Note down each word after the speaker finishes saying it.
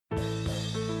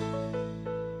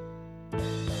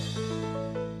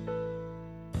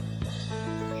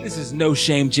This is No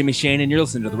Shame Jimmy Shane, and you're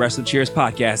listening to the Wrestling Cheers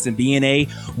podcast and being a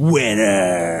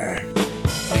winner.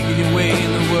 Making your way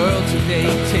in the world today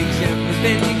takes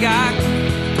everything you got.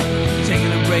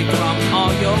 Taking a break from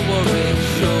all your worries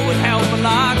sure would help a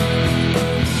lot.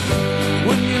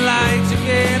 Wouldn't you like to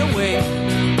get away?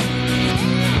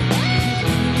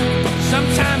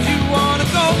 Sometimes you want to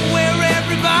go where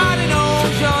everybody knows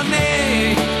your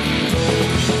name,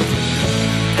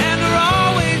 and they're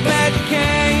always glad you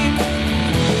came.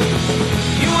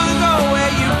 You want to go where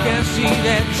you can see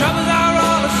that troubles are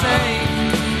all the same.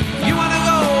 You want to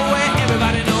go where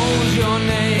everybody knows your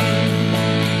name.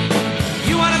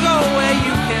 You want to go where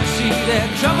you can see that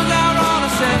troubles are all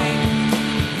the same.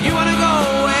 You want to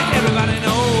go where everybody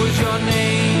knows your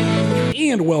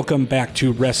name. And welcome back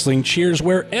to Wrestling Cheers,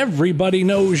 where everybody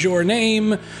knows your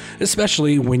name,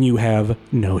 especially when you have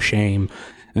no shame.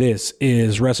 This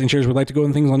is Wrestling Cheers. We like to go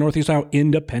into things on the Northeast Ohio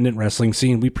independent wrestling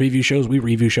scene. We preview shows, we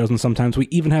review shows, and sometimes we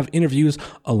even have interviews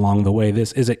along the way.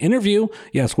 This is an interview,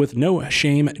 yes, with No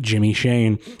Shame Jimmy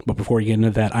Shane. But before we get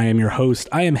into that, I am your host.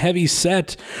 I am Heavy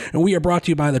Set, and we are brought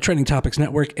to you by the Trending Topics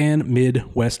Network and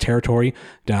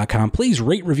MidwestTerritory.com. Please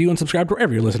rate, review, and subscribe to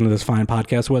wherever you're listening to this fine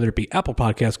podcast, whether it be Apple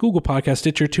Podcasts, Google Podcasts,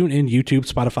 Stitcher, TuneIn, YouTube,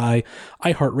 Spotify,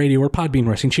 iHeartRadio, or Podbean,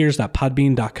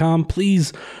 WrestlingCheers.podbean.com.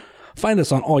 Please find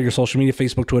us on all your social media,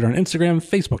 Facebook, Twitter, and Instagram,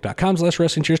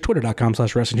 Facebook.com/WrestlingCheers,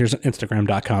 Twitter.com/WrestlingCheers, and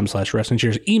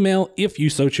Instagram.com/WrestlingCheers. Email, if you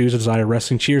so choose, desire,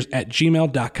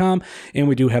 WrestlingCheers@gmail.com. And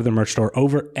we do have the merch store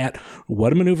over at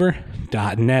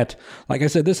whatamaneuver.net. Like I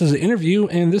said, this is an interview,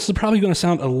 and this is probably going to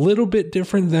sound a little bit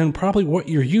different than probably what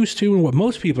you're used to and what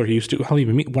most people are used to. Hell,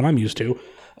 even me, what I'm used to.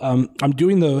 I'm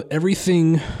doing the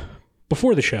everything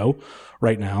before the show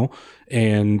right now,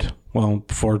 and, well,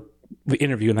 before the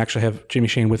interview, and actually have Jimmy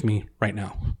Shane with me right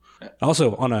now.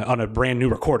 Also on a brand new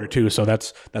recorder too, so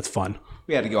that's fun.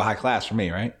 We had to go high class for me,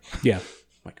 right? Yeah,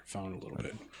 microphone a little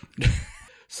bit.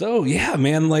 So yeah,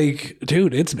 man, like,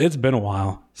 dude, it's been a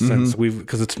while since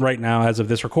because it's right now as of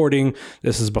this recording.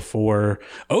 This is before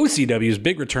OCW's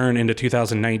big return into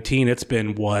 2019. It's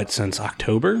been since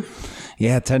October?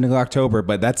 Yeah, technically October,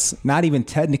 but that's not even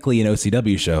technically an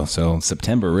OCW show. So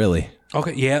September, really.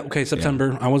 Okay, yeah, okay,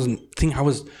 September. Yeah.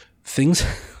 Things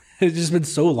it's just been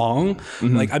so long.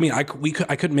 Like, I mean, I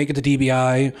couldn't make it to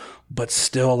DBI, but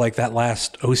still, like, that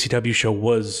last OCW show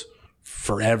was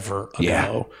forever ago.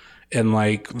 Yeah. And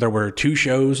like, there were 2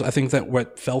 shows I think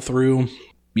that fell through.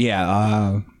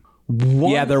 Yeah,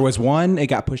 there was one. It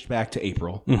got pushed back to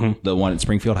April. The one at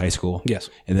Springfield High School.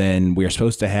 Yes, and then we were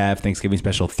supposed to have Thanksgiving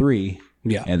Special 3.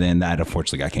 Yeah, and then that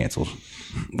unfortunately got canceled.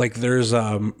 Like, there's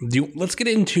let's get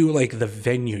into like the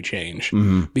venue change,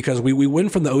 because we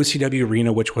went from the OCW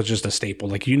arena, which was just a staple.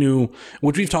 Like, you knew,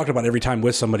 which we've talked about every time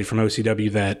with somebody from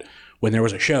OCW, that when there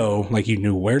was a show, like, you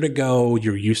knew where to go,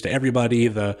 you're used to everybody,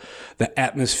 the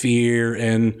atmosphere.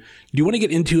 And do you want to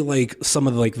get into like some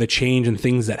of the change and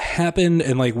things that happened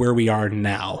and like where we are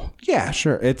now? Yeah,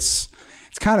 sure. It's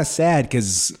kind of sad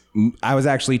because I was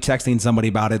actually texting somebody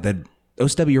about it, that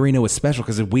OCW Arena was special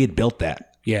because we had built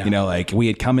that. Yeah. You know, like, we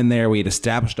had come in there, we had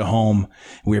established a home,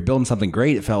 we were building something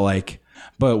great, it felt like,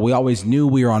 but we always knew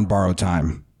we were on borrowed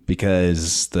time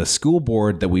because the school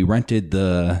board that we rented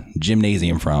the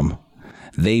gymnasium from,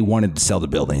 they wanted to sell the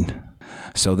building.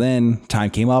 So then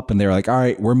time came up and they were like, all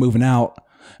right, we're moving out,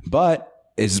 but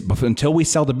until we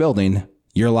sell the building,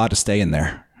 you're allowed to stay in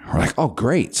there. We're like, oh,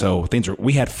 great. So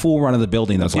we had full run of the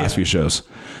building those last few shows.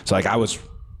 So like,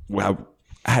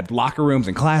 I had locker rooms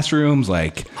and classrooms.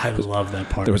 Like, I love that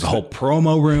part. There was a whole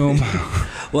promo room.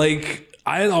 Like,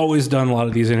 I had always done a lot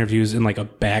of these interviews in like a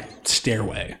back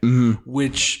stairway,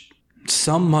 which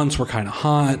some months were kind of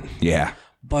hot. Yeah.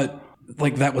 But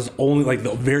like, that was only like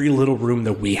the very little room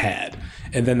that we had.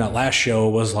 And then that last show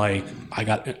was like, I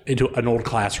got into an old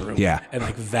classroom. Yeah. And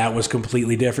like, that was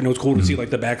completely different. It was cool to see like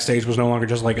the backstage was no longer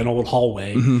just like an old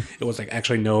hallway. It was like,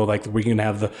 actually, no, like, we can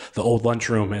have the old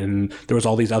lunchroom, and there was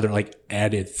all these other like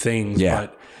added things. Yeah.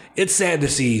 But it's sad to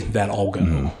see that all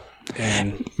go.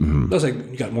 And I was like,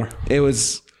 you got more. It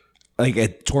was like,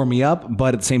 it tore me up,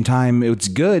 but at the same time, it's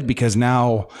good because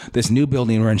now this new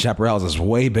building we're in, Chaparrals, is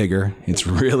way bigger. It's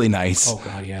really nice. Oh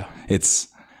God, yeah.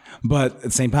 But at the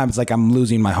same time, it's like I'm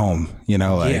losing my home, you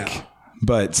know, like. Yeah.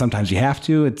 But sometimes you have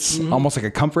to. It's almost like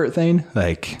a comfort thing.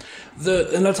 Like,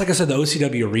 and that's, like I said, the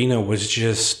OCW arena was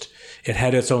just, it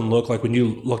had its own look. Like, when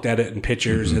you looked at it in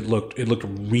pictures, it looked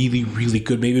really, really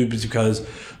good. Maybe it was because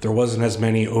there wasn't as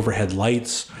many overhead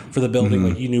lights for the building.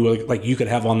 Like, you knew, like you could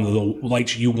have on the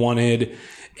lights you wanted,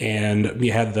 and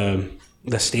you had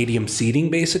the stadium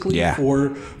seating basically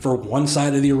for one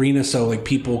side of the arena, so like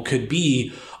people could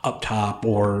be up top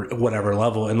or whatever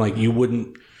level, and like you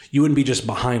wouldn't you wouldn't be just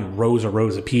behind rows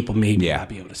of people, maybe not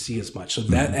be able to see as much. So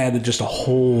that added just a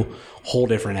whole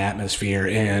different atmosphere.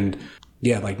 And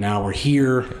yeah, like now we're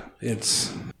here.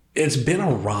 It's been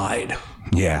a ride.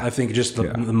 Yeah. I think just the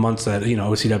months that,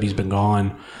 OCW's been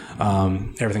gone,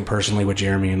 everything personally with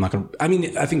Jeremy,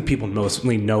 I think people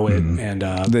mostly know it. And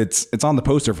it's on the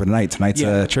poster for tonight. Tonight's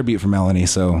a tribute for Melanie,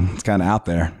 so it's kind of out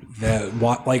there.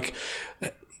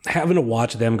 Having to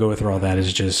watch them go through all that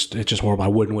is just horrible. I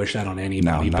wouldn't wish that on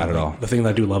anybody. No, not at all. The thing that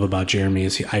I do love about Jeremy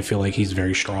is I feel like he's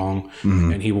very strong,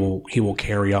 and he will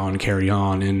carry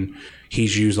on, and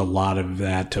he's used a lot of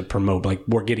that to promote. Like,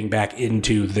 we're getting back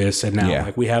into this, and now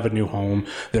like we have a new home.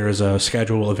 There is a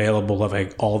schedule available of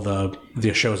like all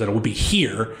the shows that will be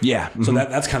here. Yeah, so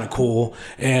that's kind of cool.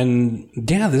 And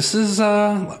yeah, this is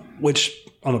which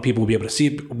I don't know if people will be able to see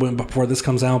it before this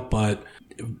comes out, but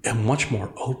much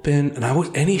more open. And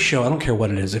any show, I don't care what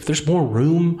it is, if there's more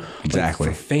room exactly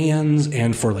for fans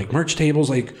and for like merch tables,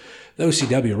 like the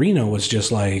OCW Arena was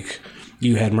just like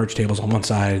you had merch tables on one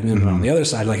side and then on the other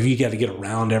side, like if you got to get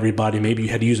around everybody, maybe you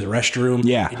had to use the restroom.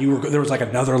 Yeah, and there was like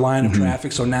another line of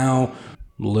traffic. So now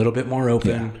a little bit more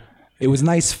open. Yeah. It was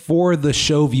nice for the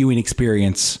show viewing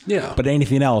experience. Yeah. But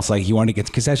anything else, like you wanted to get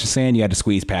to concession stand, you had to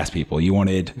squeeze past people. You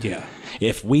wanted. Yeah.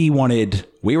 If we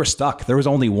were stuck. There was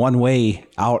only one way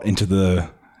out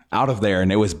of there,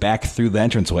 and it was back through the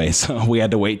entranceway. So we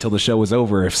had to wait till the show was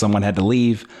over if someone had to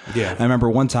leave. Yeah. I remember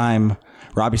one time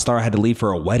Robbie Starr had to leave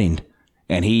for a wedding.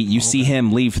 And you see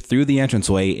him leave through the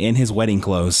entranceway in his wedding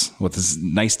clothes with his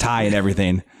nice tie and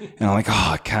everything. And I'm like,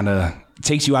 it kind of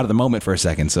takes you out of the moment for a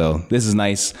second. So this is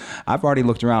nice. I've already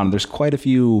looked around. There's quite a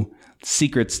few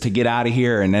secrets to get out of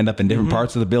here and end up in different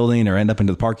parts of the building or end up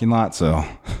into the parking lot. So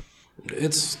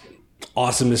it's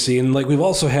awesome to see. And like, we've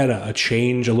also had a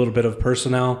change, a little bit of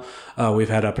personnel. We've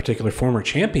had a particular former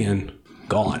champion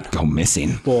gone. Go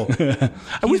missing. Well,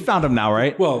 we found him now,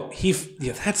 right? Well,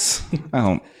 that's...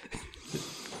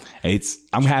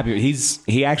 I'm happy.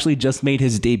 He actually just made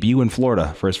his debut in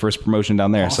Florida for his first promotion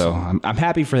down there. Awesome. So I'm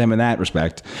happy for him in that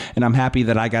respect. And I'm happy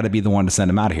that I got to be the one to send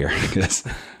him out of here.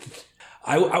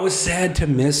 I was sad to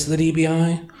miss the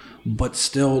DBI, but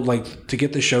still, like, to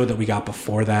get the show that we got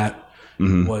before that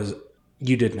was,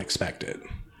 you didn't expect it.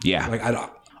 Yeah. Like,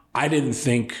 I didn't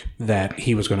think that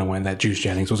he was going to win, that Juice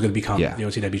Jennings was going to become the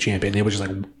OCW champion. It was just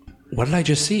like, what did I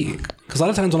just see? Because a lot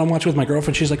of times when I'm watching with my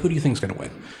girlfriend, she's like, who do you think is going to win?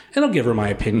 And I'll give her my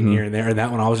opinion here and there. And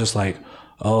that one, I was just like,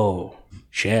 oh,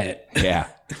 shit. Yeah.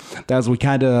 That was, we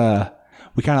kind of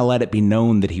let it be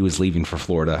known that he was leaving for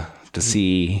Florida to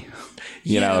see,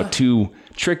 to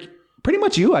trick pretty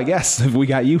much you, I guess, if we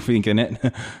got you thinking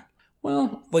it.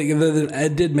 Well, like,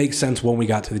 it did make sense when we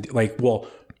got to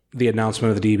the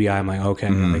announcement of the DBI. I'm like, okay,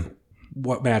 like,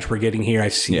 what match we're getting here? I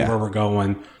see where we're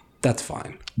going. That's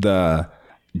fine. The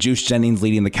Juice Jennings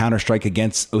leading the counter-strike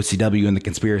against OCW in the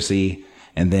conspiracy,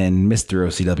 and then Mr.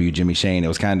 OCW, Jimmy Shane. It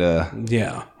was kind of...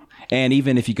 Yeah. And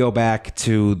even if you go back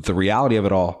to the reality of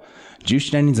it all, Juice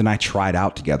Jennings and I tried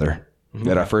out together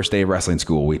at our first day of wrestling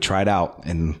school. We tried out,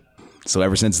 and so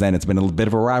ever since then, it's been a little bit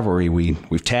of a rivalry.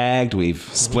 We've tagged, we've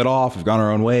split off, we've gone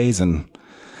our own ways, and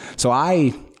so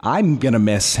I'm going to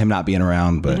miss him not being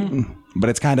around, but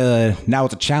it's kind of... Now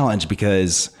it's a challenge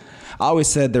because I always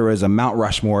said there was a Mount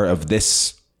Rushmore of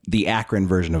the Akron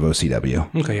version of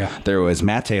OCW. Okay, yeah. There was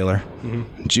Matt Taylor,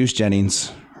 Juice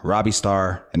Jennings, Robbie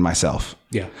Starr, and myself.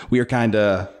 Yeah. We are kind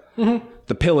of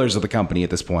the pillars of the company at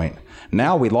this point.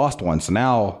 Now we lost one, so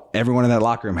now everyone in that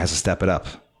locker room has to step it up.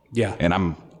 Yeah. And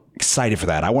I'm excited for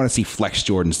that. I want to see Flex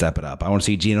Jordan step it up. I want to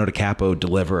see Gino DiCapo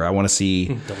deliver. I want to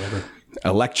see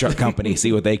Electra Company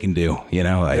see what they can do.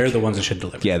 They're the ones that should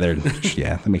deliver. Yeah,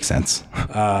 that makes sense.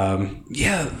 I'm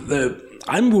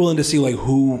willing to see like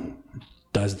who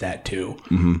does that too,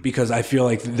 because I feel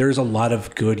like there's a lot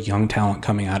of good young talent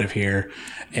coming out of here,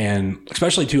 and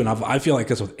especially too, and I feel like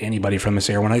this with anybody from this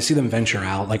area. When I see them venture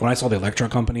out, like when I saw the Electro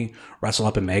Company wrestle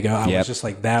up in Mega, I was just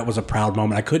like, that was a proud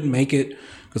moment. I couldn't make it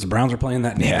because the Browns were playing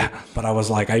that day, but I was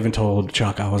like, I even told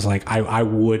Chuck, I was like, I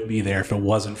would be there if it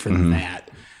wasn't for that.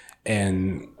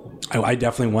 And I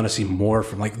definitely want to see more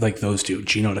from like those two.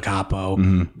 Gino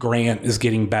DiCapo, Grant is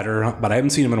getting better, but I haven't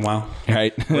seen him in a while.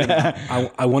 Right.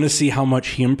 I want to see how much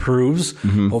he improves.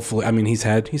 Hopefully, I mean he's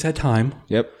had time.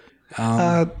 Yep.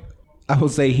 I will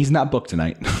say he's not booked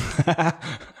tonight.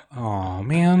 Oh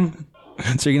man!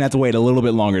 So you're gonna have to wait a little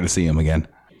bit longer to see him again.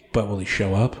 But will he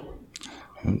show up?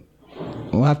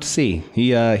 We'll have to see.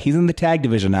 He's in the tag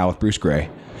division now with Bruce Gray.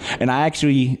 And I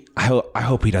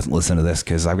hope he doesn't listen to this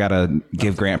because I've got to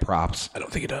give Grant props. I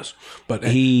don't think he does. But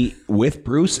with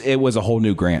Bruce, it was a whole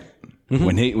new Grant.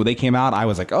 When they came out, I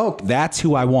was like, oh, that's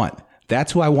who I want.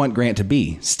 that's who I want Grant to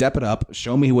be. Step it up,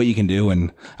 show me what you can do,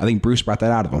 and I think Bruce brought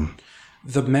that out of him.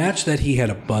 The match that he had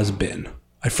a buzz bin,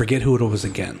 I forget who it was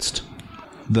against.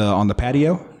 On the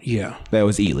patio? Yeah. That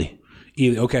was Ely.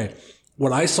 Okay.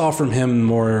 What I saw from him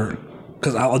more,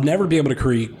 because I'll never be able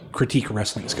to critique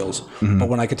wrestling skills, but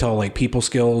when I could tell like people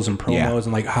skills and promos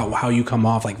and like how you come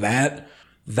off like that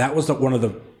was one of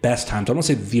the best times. I don't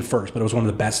say the first, but it was one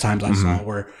of the best times I saw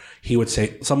where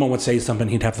someone would say something,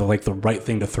 he'd have the right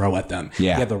thing to throw at them.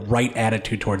 Yeah. He had the right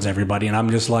attitude towards everybody, and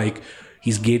I'm just like,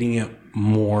 he's getting it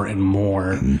more and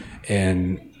more,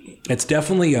 and it's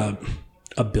definitely a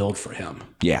build for him.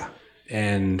 Yeah.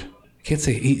 And I can't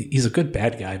say he's a good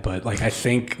bad guy, but like I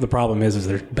think the problem is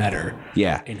they're better.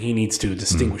 Yeah. And he needs to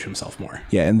distinguish himself more.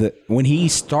 Yeah, and when he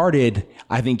started,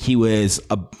 I think he was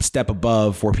a step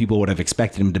above where people would have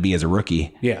expected him to be as a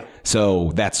rookie. Yeah.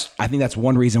 So I think that's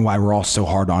one reason why we're all so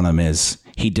hard on him is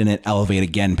he didn't elevate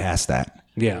again past that.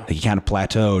 Yeah. Like he kind of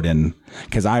plateaued, and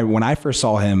because when I first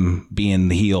saw him being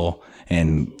the heel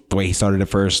and the way he started at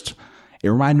first, it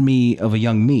reminded me of a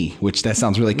young me, which that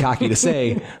sounds really cocky to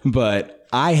say, but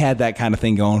I had that kind of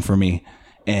thing going for me.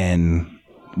 And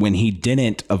when he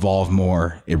didn't evolve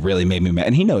more, it really made me mad.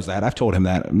 And he knows that. I've told him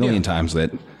that a million times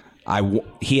that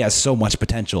he has so much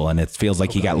potential, and it feels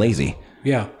like he got lazy.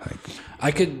 Yeah.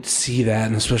 I could see that,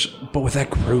 and especially, but with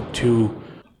that group too,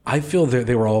 I feel that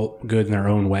they were all good in their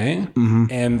own way,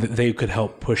 and they could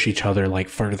help push each other like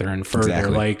further and further.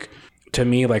 Exactly. Like, to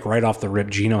me, like right off the rip,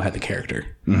 Gino had the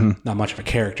character. Not much of a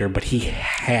character, but he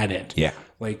had it. Yeah.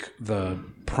 Like the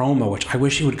promo, which I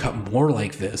wish he would cut more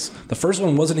like this. The first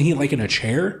one, wasn't he like in a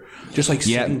chair, just like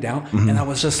sitting down? And I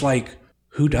was just like,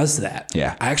 who does that?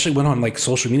 Yeah. I actually went on like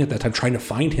social media at that time trying to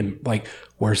find him. Like,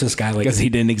 where's this guy? Like, Because he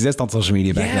didn't exist on social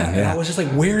media back then. and I was just like,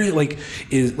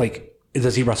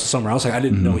 does he wrestle somewhere else? Like, I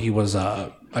didn't know he was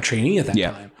a trainee at that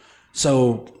time.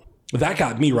 So that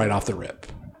got me right off the rip.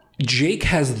 Jake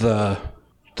has the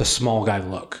small guy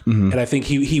look, and I think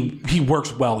he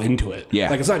works well into it. Yeah,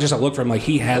 like it's not just a look for him; like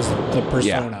he has the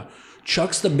persona. Yeah.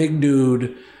 Chuck's the big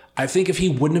dude. I think if he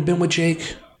wouldn't have been with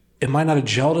Jake, it might not have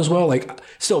gelled as well. Like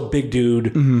still big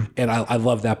dude, and I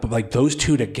love that. But like those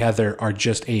two together are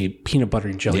just a peanut butter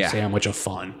and jelly sandwich of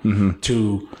fun.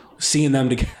 To seeing them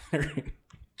together,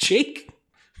 Jake.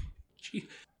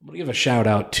 I'm gonna give a shout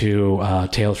out to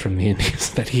Tales from the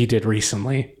Indies that he did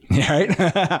recently. Yeah, right.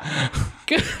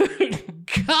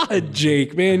 God,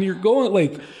 Jake, man, you're going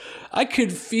like I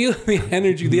could feel the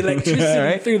energy, the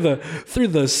electricity through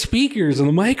the speakers and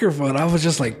the microphone. I was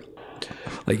just like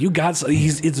you got.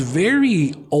 It's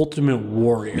very Ultimate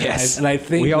Warrior. Yes, and I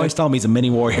think we always tell him he's a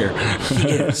mini warrior. He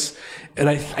is, and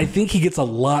I think he gets a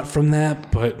lot from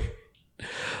that. But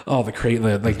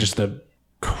just the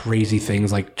crazy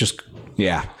things, like just.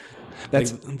 Yeah.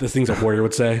 That's like the things a warrior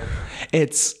would say.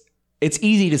 It's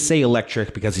easy to say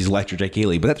electric because he's Electric Jake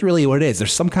Ely, but that's really what it is.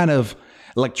 There's some kind of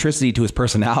electricity to his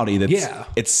personality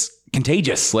it's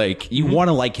contagious. Like you want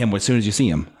to like him as soon as you see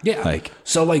him. Yeah.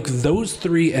 So those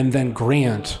three and then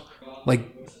Grant,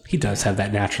 like he does have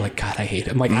that natural, like, God, I hate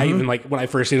him. Like I even like when I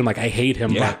first seen him, like I hate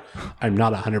him, but I'm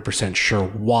not 100% sure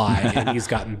why. And he's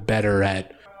gotten better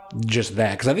at just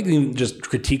that. Cause I think even just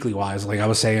critically wise, like I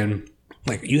was saying,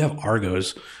 like you have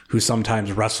Argos who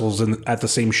sometimes wrestles at the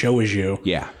same show as you.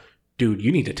 Yeah. Dude,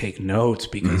 you need to take notes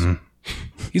because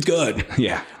he's good.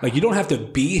 Yeah. Like you don't have to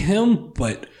be him,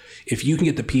 but if you can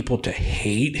get the people to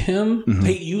hate him,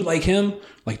 hate you like him,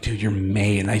 like, dude, you're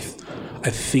made. And I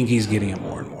think he's getting it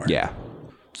more and more. Yeah.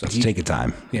 So let's take a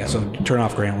time. Yeah. So turn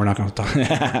off Grant. We're not going to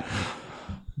talk.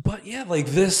 But yeah, like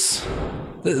this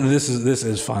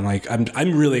is fun. Like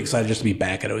I'm really excited just to be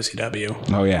back at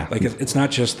OCW. Oh yeah. Like it's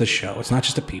not just the show. It's not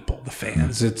just the people, the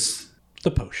fans. It's the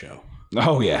post show.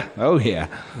 Oh yeah. Oh yeah.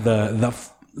 The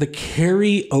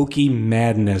karaoke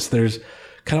madness. There's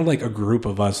kind of like a group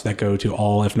of us that go to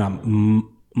all, if not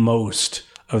most,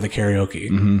 of the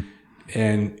karaoke,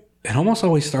 and it almost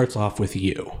always starts off with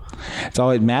you. It's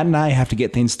always Matt and I have to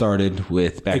get things started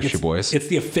with Backstreet Boys.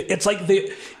 It's like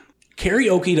the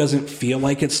karaoke doesn't feel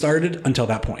like it started until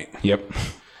that point. Yep.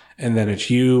 And then it's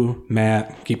you,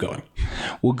 Matt. Keep going.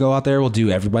 We'll go out there. We'll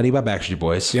do Everybody by Backstreet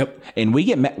Boys. Yep. And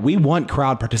we want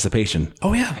crowd participation.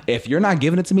 Oh yeah. If you're not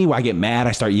giving it to me, I get mad.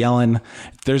 I start yelling.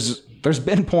 There's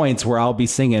been points where I'll be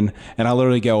singing and I'll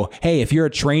literally go, "Hey, if you're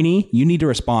a trainee, you need to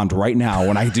respond right now."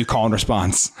 When I do call and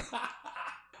response.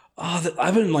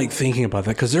 I've been like thinking about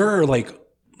that because there are like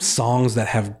songs that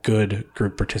have good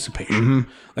group participation,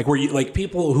 like where you like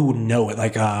people who know it.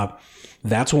 Like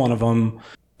that's one of them.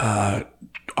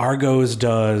 Argos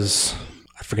does,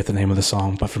 I forget the name of the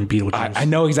song, but from Beetlejuice. I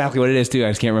know exactly what it is too. I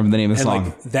just can't remember the name of the song.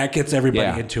 Like, that gets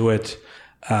everybody into it.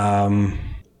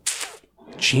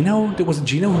 Gino? Was it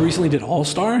Gino who recently did All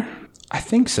Star? I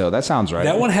think so. That sounds right.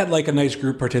 That one had like a nice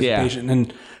group participation. Yeah.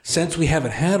 And since we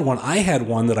haven't had one, I had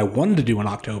one that I wanted to do in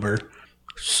October.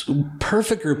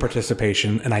 Perfect group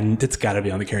participation. And it's got to be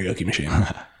on the karaoke machine.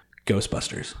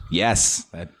 Ghostbusters. Yes.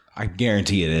 I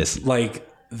guarantee it is. Like,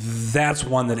 that's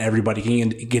one that everybody can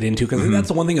get into. Because that's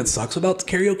the one thing that sucks about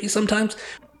karaoke sometimes.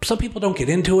 Some people don't get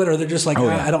into it, or they're just like,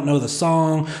 I don't know the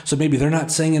song. So maybe they're not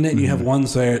singing it. You have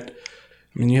ones that,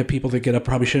 I mean, you have people that get up,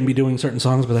 probably shouldn't be doing certain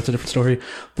songs, but that's a different story.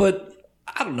 But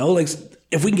I don't know, like,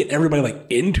 if we can get everybody like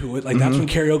into it, like that's when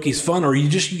karaoke's fun, or you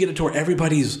get it to where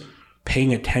everybody's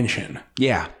paying attention.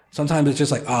 Yeah. Sometimes it's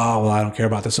just like, oh, well, I don't care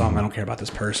about this song. I don't care about this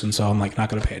person. So I'm like, not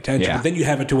going to pay attention. Yeah. But then you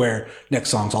have it to where next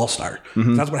song's All Star.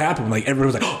 That's what happened. Like everybody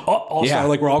was like, oh, All Star. Yeah.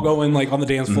 Like we're all going like on the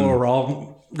dance floor. We're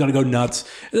all going to go nuts.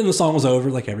 And then the song was over.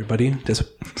 Like everybody just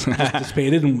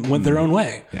dissipated and went their own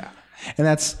way. Yeah.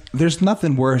 And there's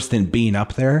nothing worse than being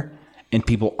up there and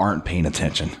people aren't paying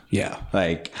attention. Yeah.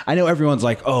 Like, I know everyone's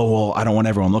like, oh, well, I don't want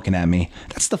everyone looking at me.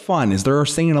 That's the fun, is they're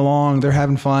singing along, they're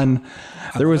having fun.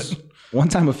 There was one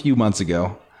time a few months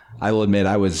ago, I will admit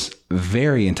I was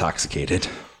very intoxicated.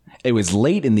 It was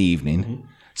late in the evening,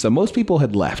 so most people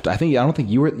had left. I don't think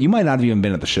you might not have even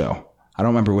been at the show. I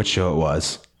don't remember which show it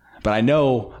was. But I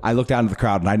know I looked out into the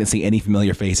crowd and I didn't see any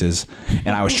familiar faces. And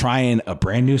I was trying a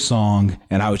brand new song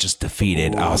and I was just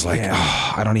defeated. I was like,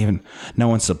 no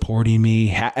one's supporting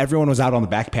me. Everyone was out on the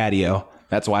back patio.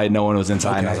 That's why no one was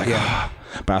inside. And I was like,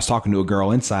 But I was talking to a girl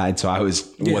inside. So I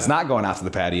was not going out to the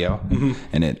patio.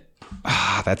 And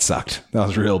that sucked. That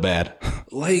was real bad.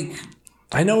 Like,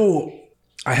 I know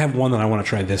I have one that I want to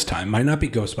try this time. Might not be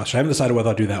Ghostbusters. I haven't decided whether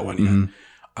I'll do that one yet.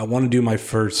 I want to do my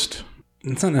first,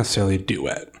 it's not necessarily a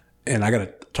duet. And I got to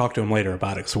talk to him later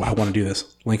about it. So I want to do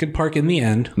this. Linkin Park in the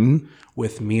end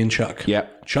with me and Chuck.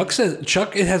 Yep. Chuck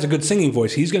has a good singing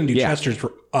voice. He's going to do Chester's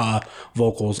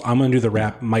vocals. I'm going to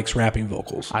do Mike's rapping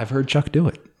vocals. I've heard Chuck do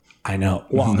it. I know.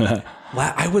 Well,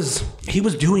 he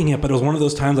was doing it, but it was one of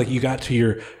those times like you got to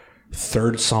your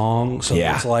third song. So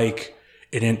it's like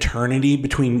an eternity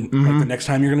between like, the next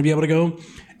time you're going to be able to go.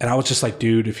 And I was just like,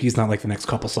 dude, if he's not like the next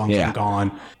couple songs, I'm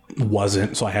gone.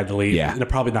 Wasn't, so I had to leave. Yeah. And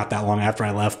probably not that long after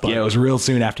I left. But it was real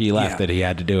soon after you left that he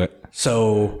had to do it.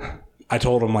 So I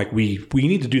told him like we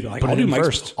need to do that. Like I'll do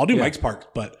Mike's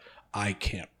part, but I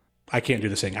can't do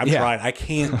the singing. I've tried. I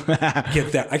can't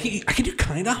get that. I can do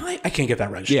kind of high. I can't get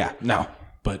that register. Yeah, no.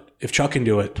 But if Chuck can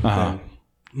do it, then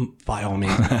by all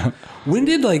means. When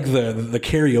did like the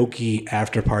karaoke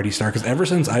after party start? Because ever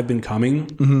since I've been coming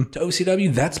to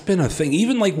OCW, that's been a thing.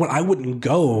 Even like when I wouldn't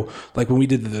go, like when we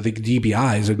did the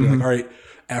DBIs, it'd be like, all right,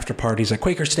 after parties at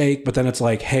Quaker Steak, but then it's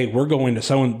like, hey, we're going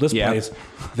to this place.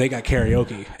 They got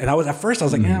karaoke, and I was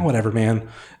like, whatever, man.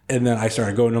 And then I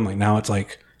started going. I'm like, now it's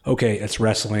like, okay, it's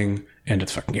wrestling and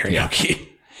it's fucking karaoke.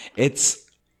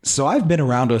 So I've been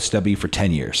around OCW for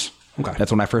 10 years. Okay.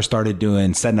 That's when I first started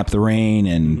setting up the ring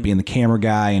and being the camera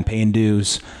guy and paying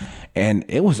dues. And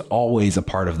it was always a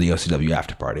part of the OCW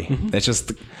after party.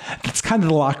 It's kind of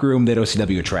the locker room that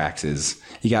OCW attracts. Is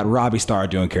you got Robbie Starr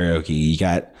doing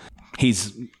karaoke.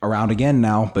 He's around again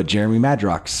now, but Jeremy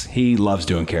Madrox, he loves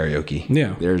doing karaoke.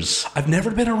 Yeah. I've never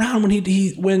been around when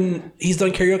he's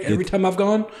done karaoke. Every time I've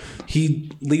gone, he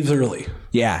leaves early.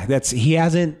 Yeah. He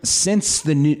hasn't since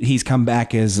he's come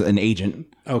back as an agent.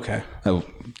 Okay. I'll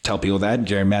tell people that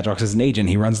Jeremy Madrox is an agent.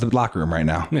 He runs the locker room right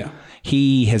now. Yeah.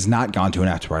 He has not gone to an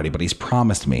after party, but he's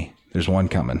promised me there's one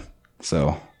coming.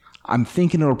 So I'm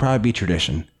thinking it'll probably be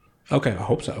tradition. Okay. I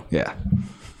hope so. Yeah.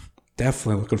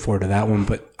 Definitely looking forward to that one.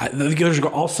 But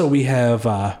also we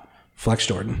have Flex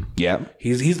Jordan. Yeah.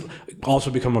 He's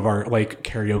also become of our like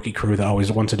karaoke crew that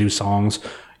always wants to do songs.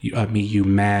 You,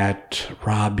 Matt,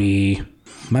 Robbie.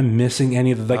 Am I missing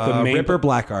any of the main Ripper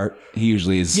Blackheart? He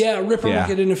usually is. Yeah, Ripper will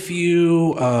get in a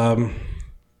few.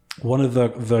 One of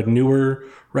the newer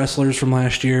wrestlers from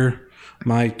last year,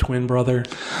 my twin brother.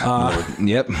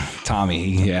 Yep,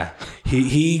 Tommy. Yeah,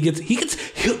 he gets.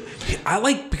 I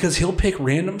like because he'll pick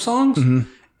random songs and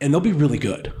they'll be really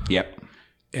good. Yep.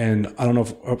 And I don't know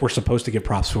if we're supposed to give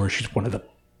props to her. She's one of the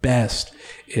best.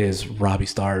 Is Robbie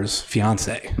Starr's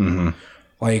fiance.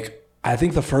 Like. I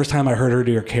think the first time I heard her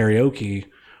do her karaoke,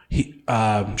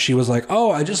 she was like,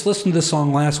 "Oh, I just listened to this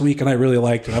song last week and I really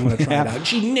liked it. I'm going to try it out." And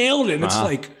she nailed it. And it's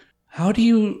like, how do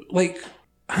you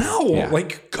how? Yeah.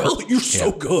 Like, girl, you're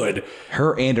so good.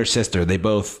 Her and her sister, they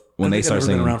both when they start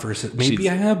singing. Around for her sister. Maybe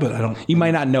I have, but I don't. You might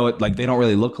not know it. Like they don't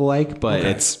really look alike, but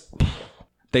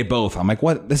they both. I'm like,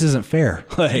 what? This isn't fair.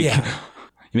 You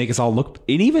make us all look.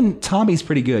 And even Tommy's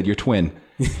pretty good. Your twin.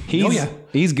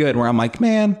 He's good. Where I'm like,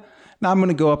 man. Now I'm going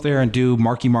to go up there and do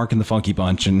Marky Mark and the Funky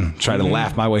Bunch and try to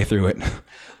laugh my way through it.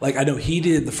 Like, I know he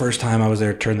did the first time I was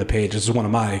there, Turn the Page. This is one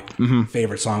of my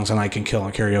favorite songs, and I Can Kill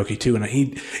on karaoke too. And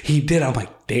he did. I'm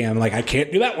like, damn, like I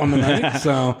can't do that one tonight.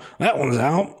 So that one's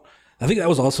out. I think that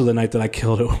was also the night that I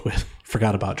killed it with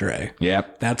Forgot About Dre.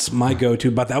 Yep. That's my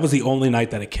go-to. But that was the only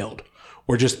night that it killed,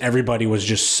 where just everybody was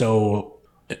just so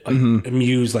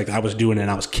amused, like I was doing it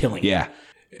and I was killing it. Yeah.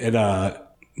 And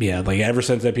yeah, like ever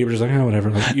since that, people are just like, oh, whatever.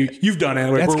 Like, you've done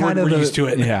it. Like, we're used to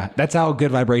it. Yeah, that's how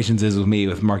Good Vibrations is with me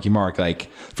with Marky Mark.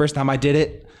 Like first time I did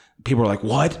it, people were like,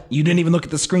 "What? You didn't even look at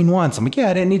the screen once?" I'm like, "Yeah,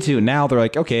 I didn't need to." Now they're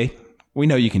like, "Okay, we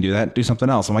know you can do that. Do something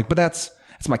else." I'm like, "But that's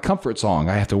my comfort song.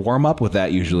 I have to warm up with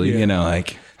that usually." You know,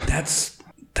 like that's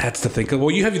the thing.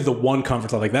 Well, you have the one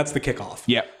comfort song. Like that's the kickoff.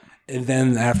 Yep. And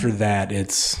then after that,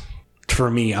 it's. For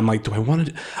me, I'm like, do I want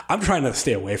to? I'm trying to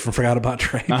stay away from Forgot About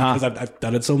Dre because I've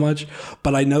done it so much.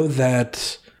 But I know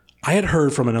that I had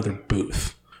heard from another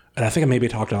booth, and I think I maybe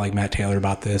talked to like Matt Taylor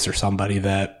about this or somebody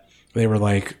that they were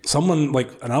like, someone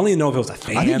like, and I don't even know if it was a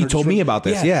fan. I think you told me about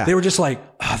this. Yeah. They were just like,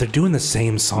 oh, they're doing the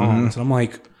same songs. And I'm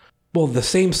like, well, the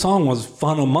same song was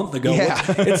fun a month ago. Yeah.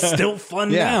 It's still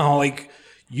fun now. Like,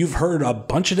 you've heard a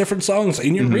bunch of different songs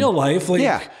in your real life.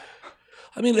 Like,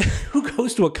 I mean, who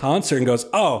goes to a concert and goes,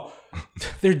 oh,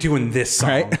 they're doing this song.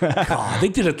 Right? God, they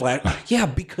did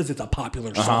it because it's a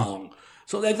popular song.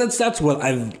 So that's what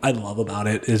I love about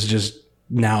it is just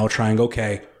now trying,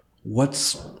 okay,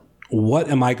 what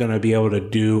am I going to be able to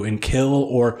do and kill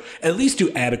or at least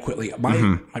do adequately?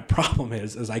 My problem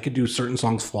is I could do certain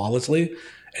songs flawlessly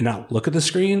and not look at the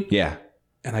screen. Yeah.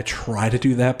 And I try to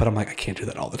do that, but I'm like, I can't do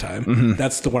that all the time.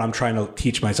 That's what I'm trying to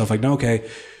teach myself. Like, no, okay,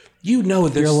 you know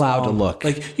this. You're allowed song, to look.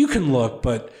 Like you can look,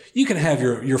 but you can have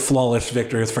your flawless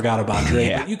victory with Forgot About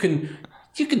Dre. But you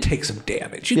can take some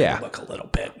damage. You can look a little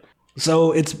bit.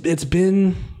 So it's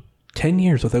been 10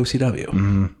 years with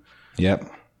OCW. Yep.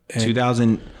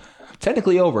 2000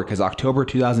 technically over because October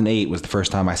 2008 was the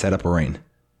first time I set up a ring.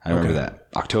 I remember that.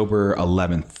 October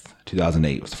 11th,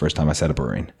 2008 was the first time I set up a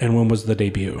ring. And when was the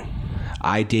debut?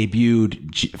 I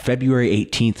debuted February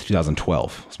 18th,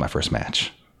 2012 was my first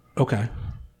match. Okay.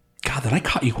 God, that I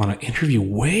caught you on an interview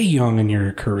way young in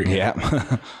your career.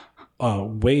 Yeah.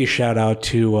 Way shout out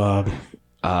to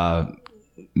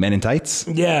Men in Tights.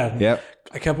 Yeah. Yep.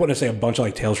 I kept wanting to say a bunch of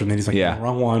like tales from then. He's like,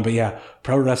 wrong one. But yeah,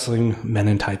 Pro Wrestling Men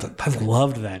in Tights. I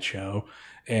loved that show.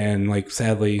 And like,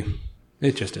 sadly,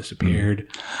 it just disappeared.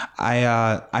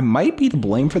 I might be to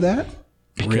blame for that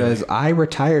because I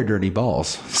retired Dirty Balls.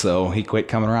 So he quit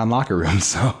coming around locker rooms.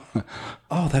 So.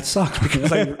 Oh, that sucks because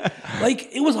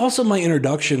it was also my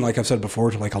introduction, like I've said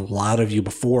before, to like a lot of you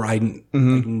before I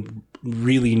like,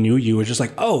 really knew you. It was just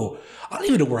like, oh, I don't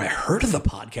even know where I heard of the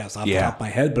podcast off the top of my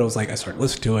head, but I was like, I started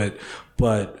listening to it.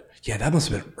 But yeah, that must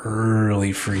have been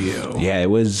early for you. Yeah, it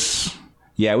was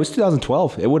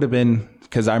 2012. It would have been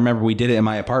because I remember we did it in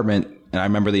my apartment and I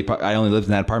remember I only lived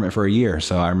in that apartment for a year.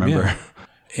 So I remember. Yeah.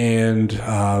 And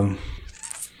I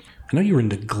know you were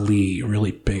into Glee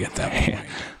really big at that point.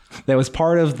 That was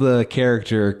part of the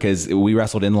character because we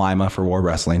wrestled in Lima for War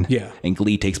Wrestling. Yeah. And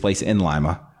Glee takes place in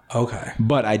Lima. Okay.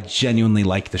 But I genuinely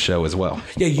like the show as well.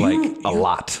 Yeah, you a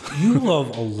lot. You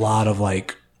love a lot of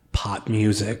like pop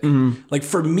music. Like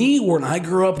for me, when I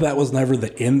grew up, that was never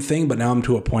the in thing, but now I'm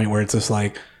to a point where it's just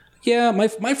like, yeah,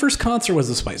 my first concert was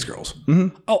the Spice Girls.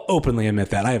 I'll openly admit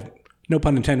that. I have no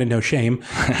pun intended, no shame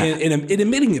in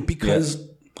admitting it because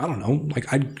I don't know, like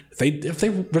if they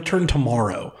return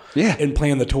tomorrow and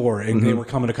plan the tour and they were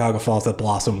coming to Cuyahoga Falls at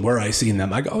Blossom where I seen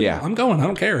them, I go, I'm going, I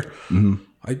don't care.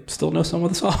 I still know some of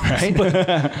the songs. Right?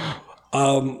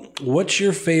 But, what's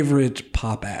your favorite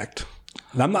pop act?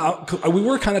 And I'm not. We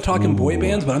were kind of talking boy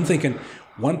bands, but I'm thinking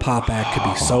one pop act could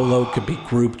be solo, could be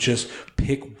group. Just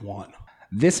pick one.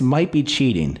 This might be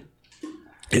cheating.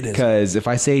 It is. Because if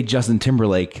I say Justin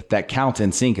Timberlake, that counts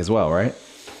in sync as well, right?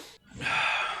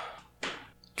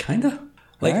 Kinda.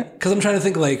 Like, because I'm trying to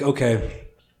think. Like, okay.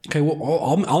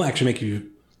 Well, I'll actually make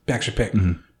you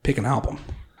pick an album.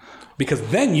 Because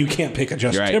then you can't pick a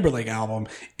Justin Timberlake album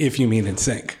if you mean in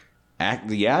sync.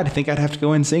 Yeah, I think I'd have to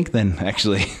go in sync then,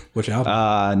 actually. Which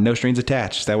album? No Strings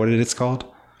Attached. Is that what it's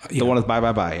called? The one with Bye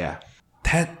Bye Bye, yeah.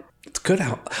 It's a good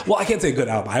album. Well, I can't say good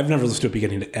album. I've never listened to it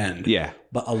beginning to end. Yeah.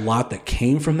 But a lot that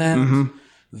came from that,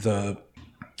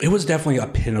 it was definitely a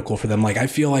pinnacle for them. Like, I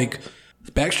feel like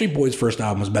Backstreet Boys' first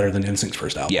album was better than NSYNC's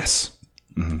first album. Yes.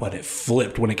 But it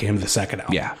flipped when it came to the second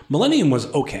album. Yeah. Millennium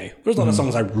was okay. There's a lot of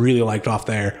songs I really liked off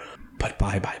there. But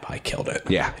Bye Bye Bye killed it.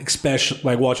 Yeah. Especially,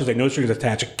 like, well, I should say No Strings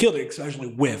Attached. It killed it,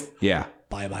 especially with Bye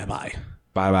Bye Bye.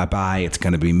 Bye Bye Bye, It's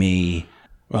Gonna Be Me.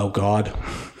 Oh, God.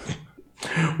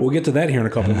 We'll get to that here in a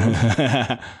couple of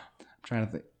months.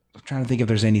 I'm trying to think if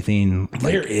there's anything.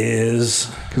 There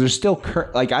is. Because there's still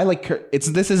I like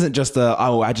this isn't just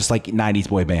I just like 90s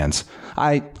boy bands.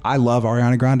 I love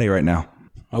Ariana Grande right now.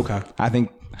 Okay. I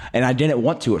think, and I didn't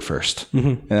want to at first,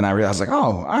 and then I realized like,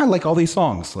 oh, I like all these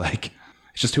songs. Like,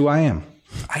 it's just who I am.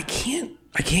 I can't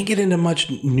get into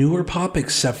much newer pop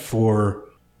except for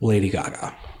Lady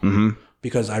Gaga,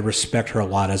 because I respect her a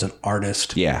lot as an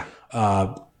artist. Yeah.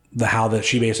 How that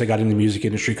she basically got in the music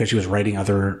industry because she was writing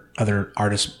other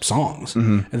artists' songs,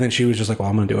 and then she was just like, well,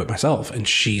 I'm going to do it myself, and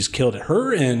she's killed it.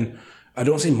 Her and I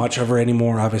don't see much of her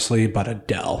anymore, obviously, but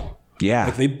Adele. Yeah,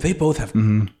 like they both have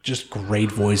just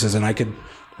great voices, and I could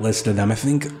listen to them. I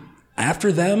think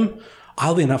after them,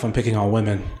 oddly enough, I'm picking all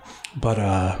women,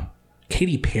 but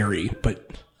Katy Perry.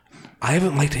 But I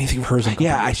haven't liked anything of hers.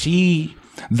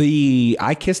 The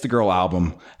I Kissed a Girl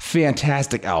album,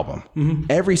 fantastic album.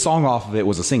 Every song off of it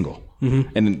was a single,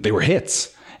 and they were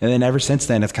hits. And then ever since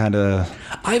then, it's kind of...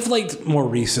 I've liked more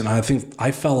recent. I think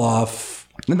I fell off...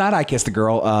 Not I Kissed a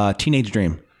Girl, Teenage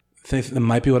Dream. That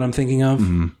might be what I'm thinking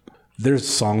of. There's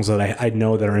songs that I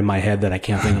know that are in my head that I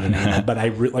can't think of the name of, but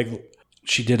like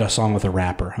she did a song with a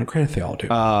rapper. I'm credit they all do.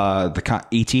 The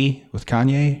E.T. with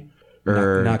Kanye?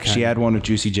 Or not Kanye. She had one with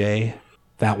Juicy J.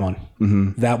 That one.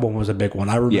 That one was a big one.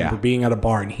 I remember being at a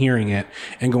bar and hearing it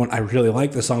and going, I really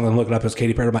like this song. And looking up as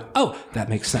Katy Perry. I'm like, oh, that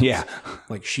makes sense. Yeah.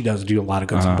 Like, she does do a lot of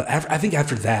good stuff. But I think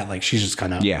after that, like, she's just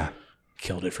kind of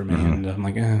killed it for me. And I'm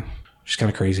like, she's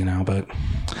kind of crazy now. But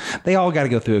they all got to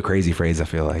go through a crazy phase, I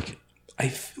feel like.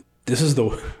 This is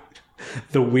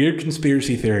the weird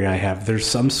conspiracy theory I have. There's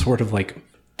some sort of, like,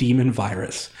 demon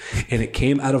virus, and it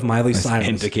came out of Miley Cyrus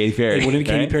into Katy Perry. It went into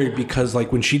Katy Perry because,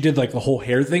 like, when she did like the whole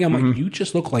hair thing, I'm like, you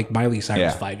just look like Miley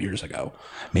Cyrus 5 years ago.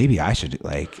 Maybe I should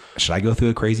I go through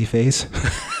a crazy phase?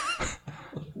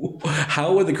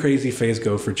 How would the crazy phase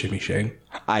go for Jimmy Shane?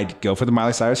 I'd go for the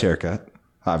Miley Cyrus haircut.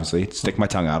 Obviously, stick my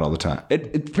tongue out all the time.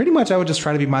 It pretty much I would just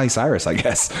try to be Miley Cyrus, I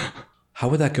guess. How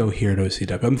would that go here at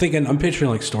OCW? I'm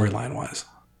picturing like storyline wise.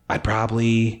 I'd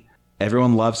probably.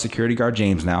 Everyone loves security guard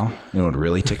James now. It would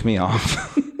really tick me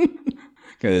off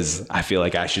because I feel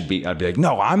like I'd be like,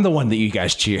 no, I'm the one that you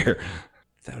guys cheer.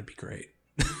 That would be great.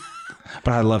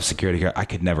 But I love security guard. I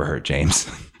could never hurt James.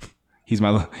 He's my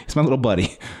little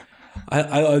buddy.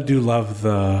 I do love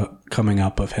the coming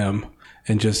up of him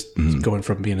and just going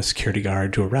from being a security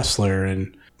guard to a wrestler,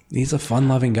 and he's a fun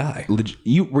loving guy.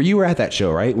 You were at that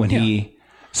show, right? When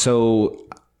so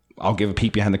I'll give a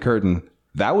peek behind the curtain.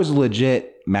 That was legit.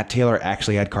 Matt Taylor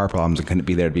actually had car problems and couldn't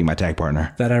be there to be my tag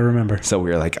partner. That I remember. So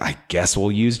we were like, I guess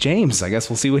we'll use James. I guess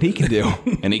we'll see what he can do.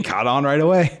 And he caught on right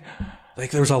away. Like,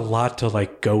 there was a lot to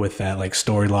like go with that, like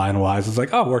storyline wise. It's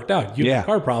like, oh, it worked out. You had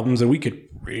car problems and we could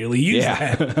really use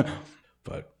that.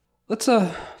 But let's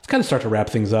kind of start to wrap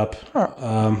things up.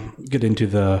 Get into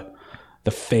the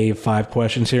fave 5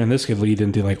 questions here. And this could lead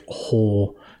into like a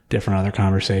whole different other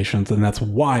conversations. And that's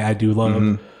why I do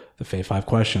love the Fave 5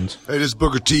 questions. Hey, this is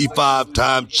Booker T,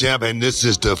 5-time champ, and this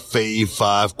is the Fave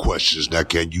 5 questions. Now,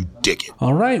 can you dig it?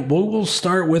 All right. Well, we'll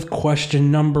start with question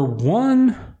number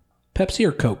 1. Pepsi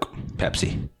or Coke?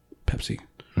 Pepsi.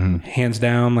 Hands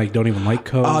down, like, don't even like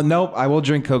Coke? Nope. I will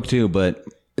drink Coke too, but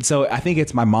so I think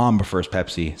it's my mom prefers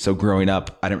Pepsi. So growing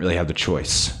up, I didn't really have the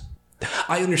choice.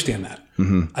 I understand that.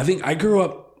 I think I grew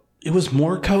up, it was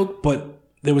more Coke, but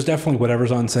there was definitely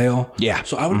whatever's on sale. Yeah.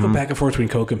 So I would go back and forth between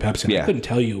Coke and Pepsi. And I couldn't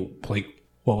tell you, like,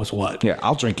 what was what. Yeah,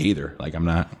 I'll drink either. Like, I'm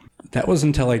not. That was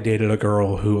until I dated a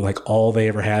girl who, like, all they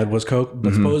ever had was Coke.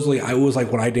 But supposedly, I was,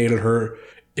 like, when I dated her,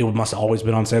 it must have always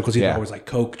been on sale because either always, like,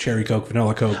 Coke, cherry Coke,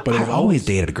 vanilla Coke. But I've always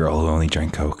dated a girl who only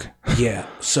drank Coke. Yeah.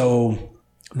 So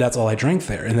that's all I drank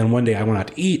there. And then one day I went out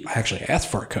to eat. I actually asked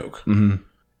for a Coke.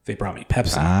 They brought me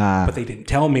Pepsi, but they didn't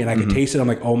tell me, and I could taste it. I'm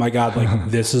like, oh my God, like,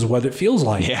 this is what it feels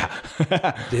like. Yeah.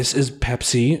 This is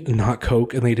Pepsi, not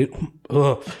Coke. And they didn't.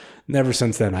 Never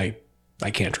since then, I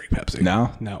can't drink Pepsi.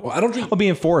 No? Well, I don't drink. Well,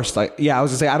 being forced. Like, I was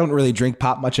going to say, I don't really drink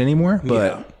pop much anymore,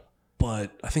 but. Yeah.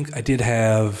 But I think I did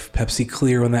have Pepsi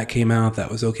Clear when that came out. That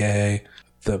was okay.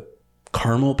 The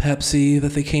caramel Pepsi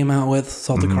that they came out with,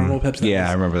 salted caramel Pepsi.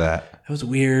 I remember that. That was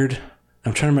weird.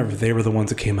 I'm trying to remember if they were the ones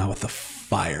that came out with the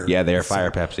fire. Yeah, they're fire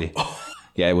Pepsi.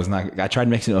 Yeah, it was not. I tried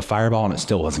mixing it with Fireball and it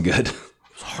still wasn't good.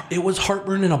 It was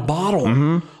heartburn in a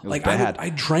bottle. Like bad. I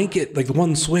drank it like the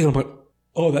one swig. I'm like,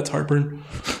 oh, that's heartburn.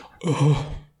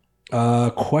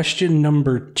 Question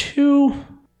number 2: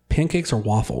 pancakes or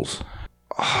waffles?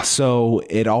 So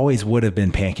it always would have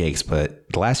been pancakes, but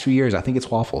the last few years I think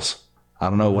it's waffles. I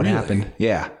don't know what happened.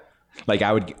 Yeah. Like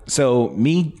I would, so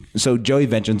Joey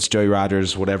Vengeance, Joey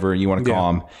Rogers, whatever you want to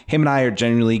call him and I are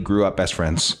genuinely grew up best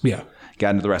friends. Yeah. got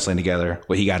into the wrestling together.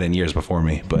 Well, he got in years before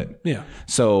me, but Yeah.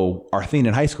 So our thing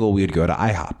in high school, we would go to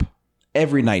IHOP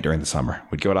every night during the summer.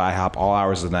 We'd go to IHOP all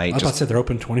hours of the night. I was about to say they're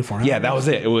open 24 hours. Yeah, that was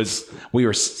it. We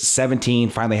were 17,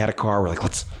 finally had a car. We're like,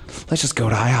 let's just go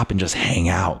to IHOP and just hang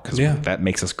out because that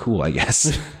makes us cool, I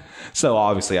guess. So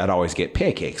obviously I'd always get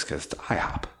pancakes because it's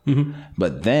IHOP. Mm-hmm.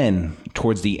 But then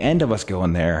towards the end of us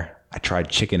going there, I tried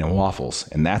chicken and waffles,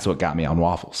 and that's what got me on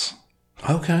waffles.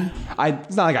 Okay.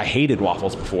 It's not like I hated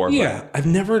waffles before. Yeah, I've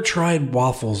never tried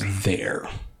waffles there.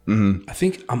 Mm-hmm. I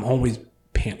think I'm always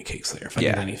pancakes there if I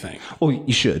get anything. Well,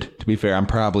 you should. To be fair, I'm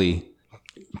probably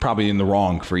in the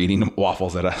wrong for eating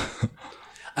waffles at a...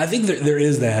 I think there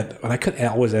is that, and I could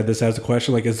always add this as a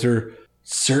question, like, is there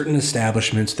certain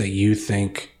establishments that you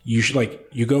think you should, like,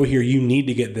 you go here, you need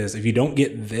to get this. If you don't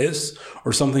get this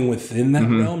or something within that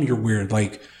realm, you're weird.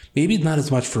 Like, maybe not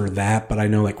as much for that, but I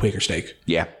know, like, Quaker Steak.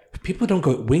 Yeah. If people don't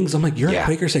go wings, I'm like, you're at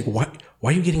Quaker Steak. Why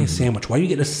are you getting a sandwich? Why are you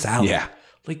getting a salad? Yeah.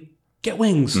 Like, get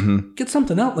wings. Get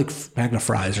something else, like Magna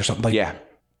Fries or something. Like,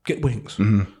 get wings.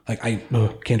 Like, I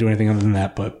can't do anything other than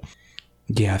that, but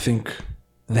yeah, I think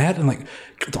that, and like,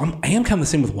 I am kind of the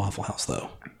same with Waffle House, though.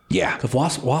 Yeah.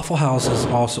 Because Waffle House is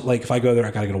also, like, if I go there,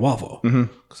 I got to get a waffle.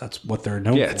 Because that's what they're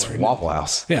known for. Yeah, it's Waffle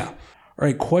House. Yeah. All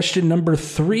right, question number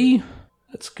 3.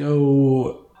 Let's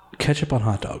go ketchup on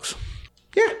hot dogs.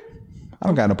 Yeah. I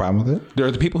don't got no problem with it. There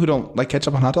are the people who don't like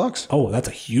ketchup on hot dogs. Oh, that's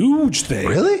a huge thing.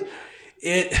 Really?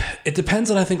 It depends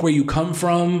on, I think, where you come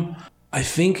from. I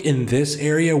think in this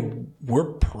area, we're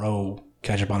pro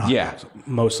ketchup on hot dogs,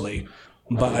 mostly.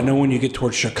 But I know when you get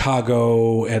towards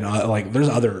Chicago and like there's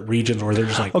other regions where they're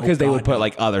just like, because they would put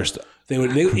like other stuff.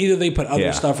 Either they put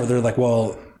other stuff, or they're like,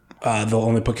 well, they'll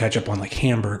only put ketchup on like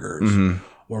hamburgers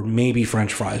or maybe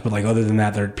French fries. But like other than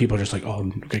that, people are just like,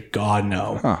 oh God,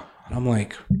 no. Huh. And I'm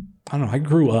like, I don't know. I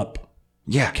grew up,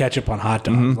 ketchup on hot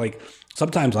dogs. Like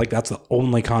sometimes, like that's the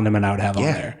only condiment I would have on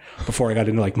there before I got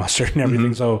into like mustard and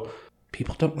everything. So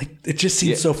people don't like it. Just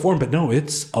seems so foreign, but no,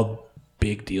 it's a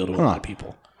big deal to a lot of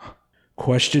people.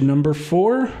 Question number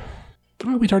 4.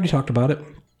 Oh, we'd already talked about it.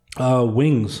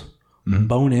 Wings,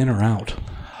 bone in or out?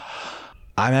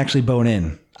 I'm actually bone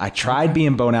in. I tried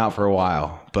being bone out for a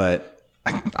while, but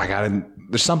I gotta.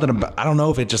 There's something about. I don't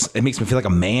know if it makes me feel like a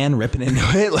man ripping into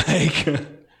it. Like,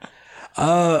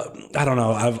 I don't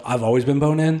know. I've always been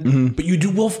bone in, but you do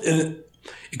wolf. It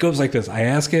goes like this. I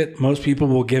ask it. Most people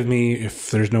will give me, if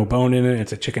there's no bone in it,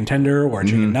 it's a chicken tender or a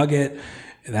chicken nugget.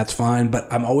 And that's fine,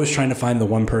 but I'm always trying to find the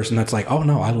one person that's like, oh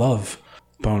no, I love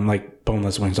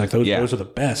boneless wings. Like those are the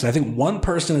best. And I think one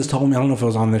person has told me, I don't know if it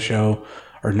was on this show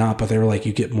or not, but they were like,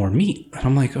 you get more meat. And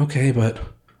I'm like, okay, but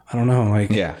I don't know. Like,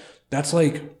 that's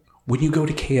like when you go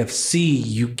to KFC,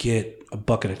 you get a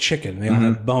bucket of chicken. They don't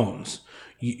have bones.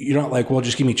 You're not like, well,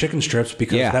 just give me chicken strips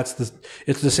because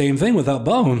it's the same thing without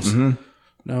bones.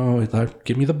 No,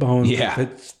 give me the bones. Yeah.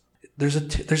 There's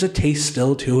a taste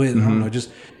still to it. And I don't know, just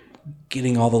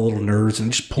getting all the little nerves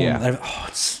and just pulling. I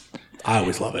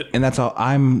always love it. And that's all.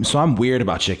 I'm weird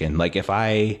about chicken. Like if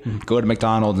I go to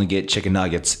McDonald's and get chicken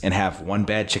nuggets and have one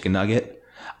bad chicken nugget,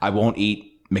 I won't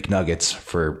eat McNuggets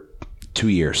for 2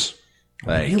 years.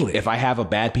 Like really? If I have a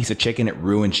bad piece of chicken, it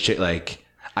ruins like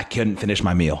I couldn't finish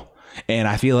my meal. And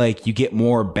I feel like you get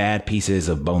more bad pieces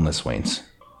of boneless wings.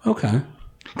 Okay.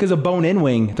 Because a bone-in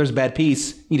wing, if there's a bad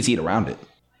piece, you just eat around it.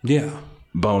 Yeah.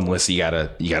 Boneless, you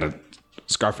gotta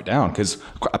scarf it down because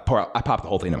I pop the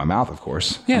whole thing in my mouth, of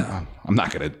course. Yeah. I'm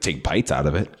not going to take bites out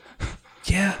of it.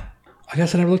 Yeah. I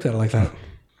guess I never looked at it like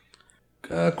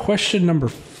that. Question number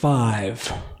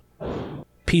 5.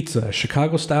 Pizza,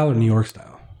 Chicago style or New York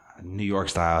style? New York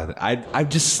style. I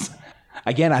just,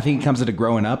 again, I think it comes into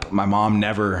growing up. My mom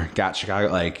never got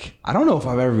Chicago. Like, I don't know if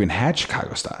I've ever even had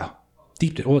Chicago style.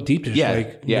 Deep dish.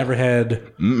 Never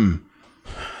had.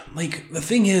 Like, the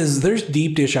thing is, there's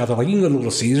deep dish out there. Like, you can go to Little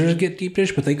Caesars and get deep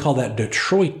dish, but they call that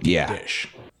Detroit deep dish.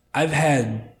 I've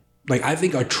had, like, I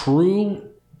think a true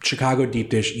Chicago deep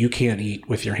dish you can't eat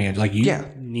with your hands. Like, you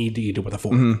need to eat it with a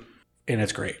fork. And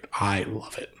it's great. I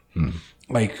love it.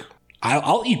 Like,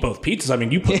 I'll eat both pizzas. I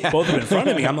mean, you put both of them in front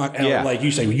of me. I'm not, like,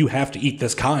 you say, well, you have to eat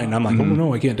this kind. I'm like, oh,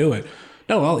 no, I can't do it.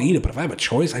 No, I'll eat it. But if I have a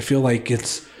choice, I feel like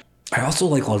I also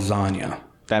like lasagna.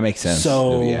 That makes sense.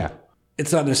 So,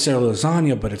 it's not necessarily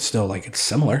lasagna, but it's still like it's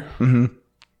similar.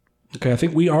 Okay, I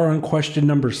think we are on question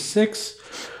number 6,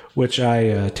 which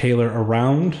I tailor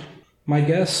around my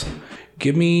guess.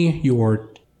 Give me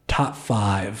your top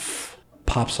 5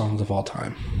 pop songs of all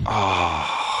time.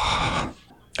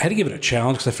 I had to give it a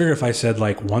challenge because I figured if I said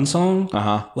like one song,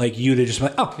 like you'd have just been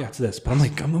like, oh yeah, it's this. But I'm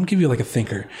like, I'm gonna give you like a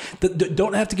thinker.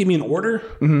 Don't have to give me an order.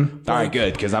 All right,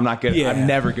 good, because I'm not good. Yeah. I'm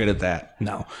never good at that.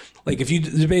 No, like if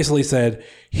you basically said,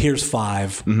 here's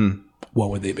 5, what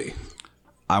would they be?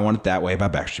 I Want It That Way by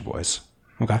Backstreet Boys.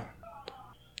 Okay.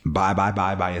 Bye Bye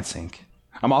Bye by NSYNC.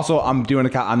 I'm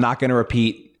doing I'm not going to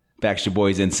repeat Backstreet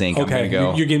Boys NSYNC. Okay, I'm going to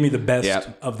go. you're giving me the best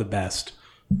of the best.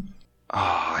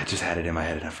 Oh, I just had it in my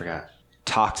head and I forgot.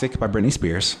 Toxic by Britney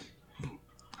Spears.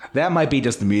 That might be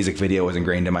just the music video was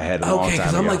ingrained in my head a long time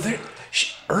because ago. I'm like,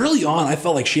 early on, I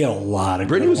felt like she had a lot of.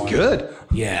 Britney was ones. good.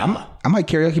 Yeah, I might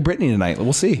karaoke Britney tonight.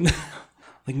 We'll see.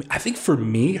 like I think for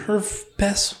me, her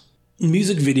best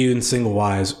music video and single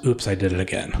wise, "Oops, I Did It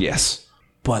Again." Yes.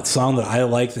 But song that I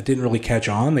like that didn't really catch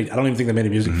on. I don't even think they made a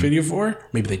music video for.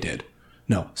 Maybe they did.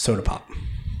 No, Soda Pop.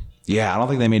 Yeah, I don't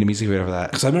think they made a music video for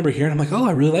that. Because I remember hearing, I'm like, oh,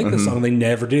 I really like this song. And they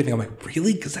never did anything. I'm like,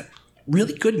 really? Because that's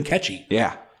really good and catchy.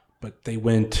 Yeah. But they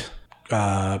went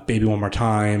Baby One More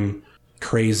Time,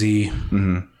 Crazy.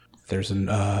 There's an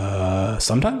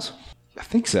Sometimes? I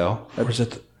think so. Or is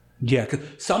it? Yeah, 'cause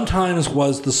Sometimes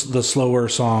was the slower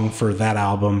song for that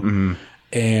album.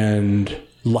 And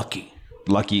Lucky.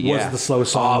 Lucky, Was the slow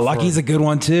song Oh, Lucky's for- a good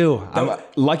one too.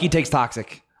 Lucky takes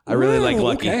Toxic. I really like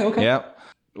Lucky. Okay. Yep.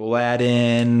 We'll add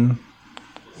in.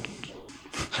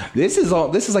 This is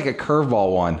like a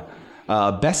curveball one.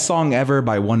 Best song ever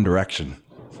by One Direction.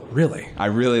 Really? I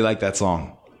really like that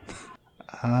song.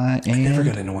 I never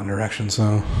got into One Direction,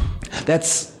 so.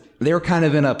 They were kind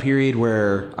of in a period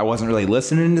where I wasn't really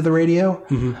listening to the radio,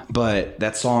 but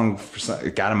that song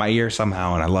got in my ear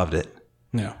somehow, and I loved it.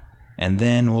 Yeah. And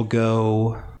then we'll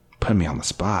go. Put me on the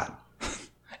spot.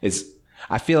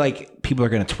 I feel like people are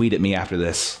going to tweet at me after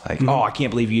this, like, "Oh, I can't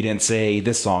believe you didn't say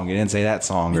this song, you didn't say that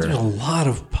song." There's a lot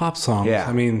of pop songs. Yeah.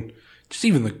 I mean, just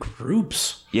even the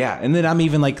groups. Yeah, and then I'm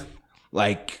even like,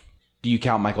 do you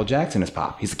count Michael Jackson as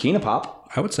pop? He's the king of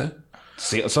pop. I would say.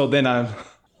 So then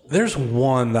There's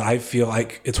one that I feel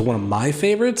like it's one of my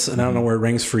favorites, and I don't know where it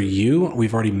ranks for you.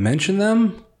 We've already mentioned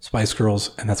them, Spice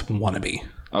Girls, and that's Wannabe.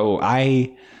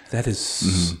 That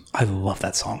is, I love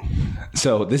that song.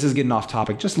 So this is getting off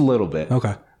topic just a little bit.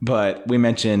 Okay. But we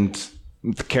mentioned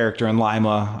the character in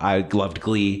Lima. I loved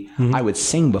Glee. I would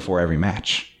sing before every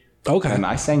match. Okay. And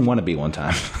I sang Wannabe one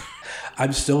time.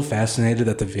 I'm still fascinated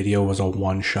that the video was a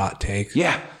one-shot take.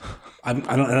 Yeah. I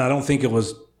don't think it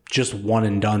was just one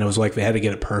and done. It was like they had to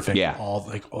get it perfect. Yeah.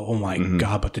 Oh my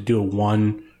God. But to do a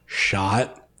one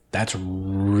shot, that's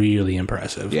really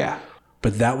impressive. Yeah.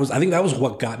 But I think that was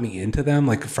what got me into them.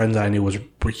 Like friends that I knew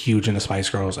were huge into Spice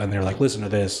Girls, and they were like, listen to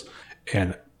this.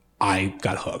 And I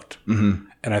got hooked. And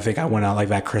I think I went out like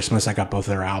that Christmas. I got both of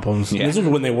their albums. Yeah. This was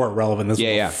when they weren't relevant. This was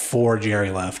Yeah. before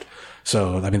Jerry left.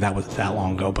 So, I mean, that was that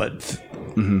long ago, but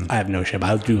I have no shame.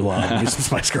 I do love the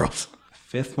Spice Girls.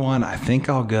 Fifth one, I think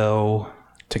I'll go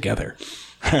Together.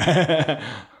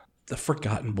 The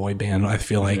forgotten boy band, I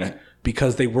feel like,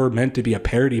 because they were meant to be a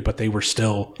parody, but they were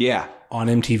still on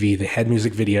MTV. They had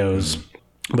music videos,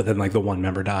 but then like the one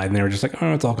member died and they were just like,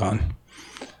 oh, it's all gone.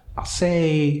 I'll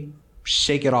say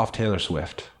Shake It Off Taylor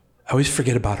Swift. I always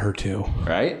forget about her too.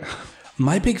 Right?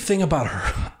 My big thing about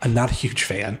her, I'm not a huge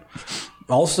fan.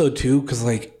 Also too, because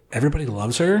like everybody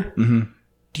loves her.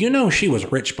 Do you know she was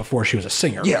rich before she was a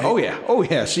singer? Yeah. Right? Oh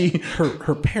yeah. She.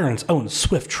 Her parents owned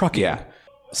Swift Trucking. Yeah.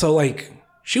 So like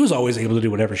she was always able to do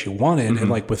whatever she wanted and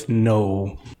like with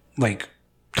no like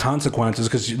consequences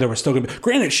because there was still gonna be.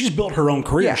 Granted, she's built her own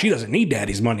career. Yeah. She doesn't need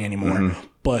daddy's money anymore.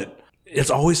 But it's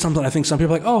always something I think some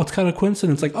people are like, oh, it's kind of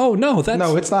coincidence. Like, oh no,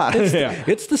 No, it's not.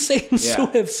 It's the same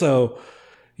Swift. So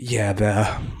yeah,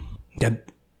 the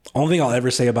only thing I'll ever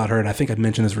say about her, and I think I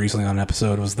mentioned this recently on an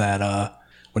episode, was that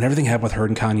when everything happened with her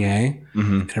and Kanye,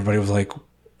 and everybody was like,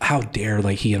 how dare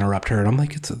like he interrupt her? And I'm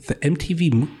like, it's the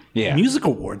MTV Music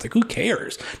Awards. Like, who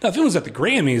cares? Now, if it was at the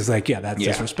Grammys, like, yeah, that's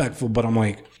disrespectful. But I'm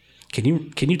like, can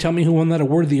you tell me who won that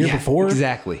award the year before?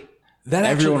 Exactly. That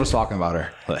Everyone was talking about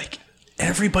her. Like,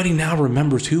 everybody now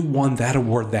remembers who won that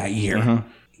award that year.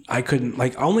 I couldn't I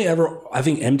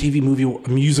think MTV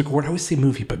Music Award. I always say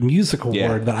movie, but Music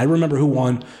Award that I remember who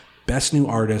won Best New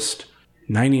Artist,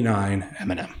 99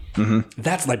 Eminem.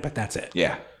 That's but that's it.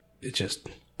 yeah. It's just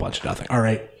a bunch of nothing. All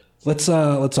right, let's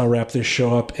wrap this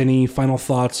show up. Any final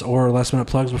thoughts or last minute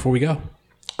plugs before we go?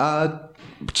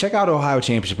 Check out Ohio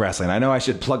Championship Wrestling. I know I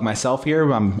should plug myself here.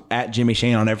 I'm at Jimmy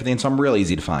Shane on everything, so I'm real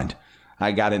easy to find.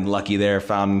 I got in lucky there,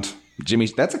 found Jimmy.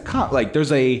 That's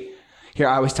there's a. Here,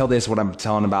 I always tell this when I'm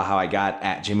telling about how I got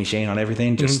at Jimmy Shane on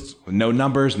everything. Just no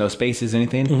numbers, no spaces,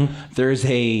 anything. There's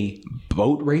a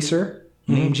boat racer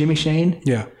named Jimmy Shane.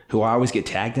 Yeah. Who I always get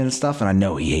tagged in and stuff, and I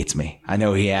know he hates me. I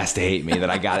know he has to hate me that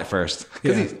I got it first.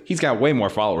 Because he's got way more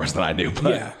followers than I do.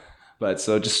 But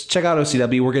so just check out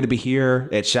OCW. We're going to be here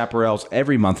at Chaparral's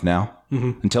every month now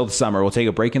until the summer. We'll take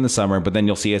a break in the summer, but then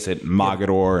you'll see us at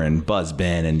Mogador and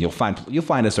Buzzbin, and you'll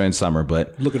find us during summer.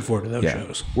 But looking forward to those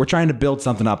shows. We're trying to build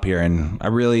something up here, and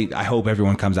I hope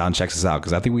everyone comes out and checks us out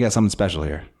because I think we got something special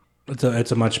here.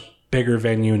 It's a much bigger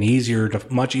venue and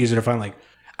much easier to find. Like,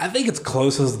 I think it's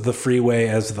close as the freeway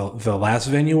as the last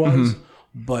venue was,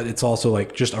 but it's also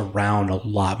like just around a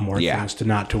lot more things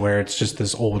to where it's just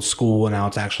this old school and now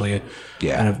it's actually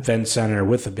an event center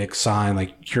with a big sign.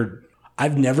 Like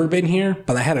I've never been here,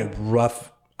 but I had a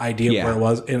rough idea of where it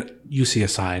was, and you see a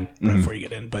sign before you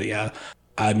get in. But yeah,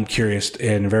 I'm curious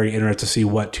and very interested to see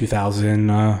what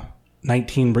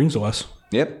 2019 brings to us.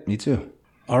 Yep, me too.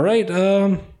 All right,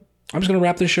 I'm just gonna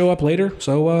wrap this show up later.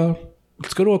 So.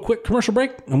 Let's go to a quick commercial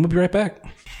break, and we'll be right back.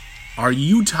 Are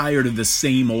you tired of the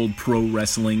same old pro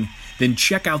wrestling? Then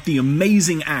check out the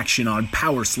amazing action on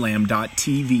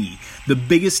Powerslam.tv, the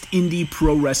biggest indie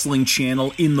pro wrestling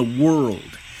channel in the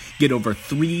world. Get over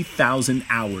 3,000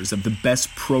 hours of the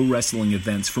best pro wrestling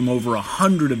events from over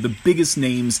 100 of the biggest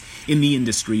names in the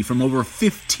industry from over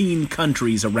 15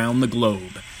 countries around the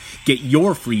globe. Get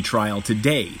your free trial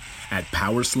today at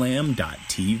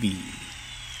Powerslam.tv.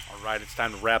 All right, it's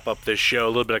time to wrap up this show. A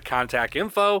little bit of contact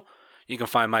info. You can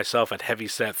find myself at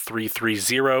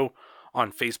Heavyset330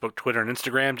 on Facebook, Twitter, and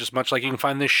Instagram, just much like you can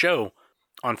find this show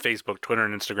on Facebook, Twitter,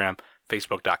 and Instagram.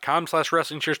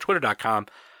 Facebook.com/WrestlingCheers,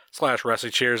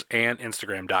 Twitter.com/WrestlingCheers, and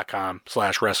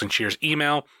Instagram.com/WrestlingCheers.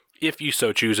 Email, if you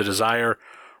so choose a desire,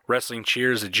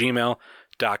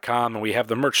 WrestlingCheers@gmail.com. And we have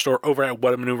the merch store over at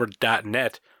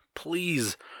whatamaneuver.net.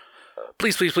 Please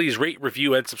rate,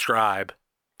 review, and subscribe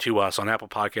to us on Apple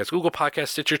Podcasts, Google Podcasts,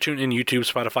 Stitcher, TuneIn, YouTube,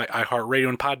 Spotify, iHeartRadio,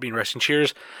 and Podbean,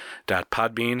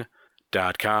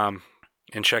 WrestlingCheers.podbean.com.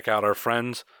 And check out our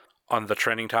friends on the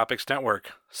Trending Topics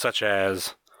Network, such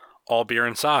as All Beer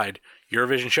Inside,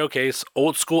 Eurovision Showcase,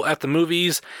 Old School at the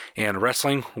Movies, and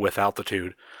Wrestling with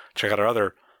Altitude. Check out our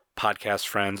other podcast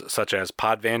friends, such as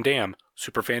Pod Van Dam,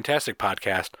 Super Fantastic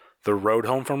Podcast, The Road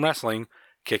Home from Wrestling,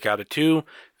 Kick Out at 2,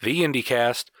 The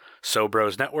IndieCast, So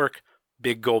Bros Network,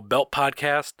 Big Gold Belt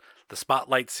Podcast, the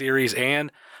Spotlight Series,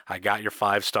 and I Got Your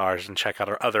 5 Stars. And check out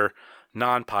our other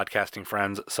non-podcasting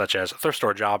friends such as Thrift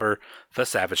Store Jobber, The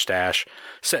Savage Stash,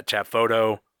 Set Tap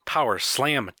Photo,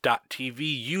 Powerslam.tv.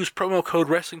 Use promo code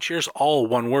WrestlingCheers, all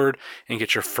one word, and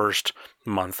get your first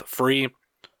month free.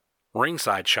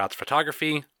 Ringside Shots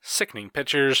Photography, Sickening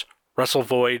Pictures, Wrestle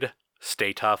Void,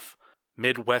 Stay Tough,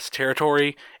 Midwest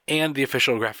Territory, and the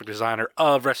official graphic designer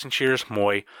of Wrestling Cheers,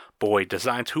 Moy Boy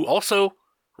Designs, who also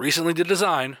recently did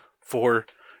design for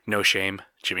No Shame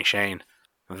Jimmy Shane.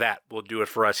 That will do it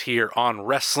for us here on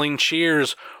Wrestling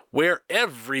Cheers, where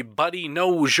everybody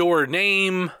knows your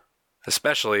name,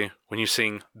 especially when you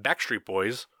sing Backstreet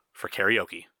Boys for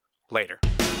karaoke. Later.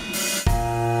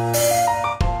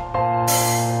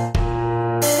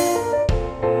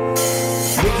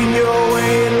 Making your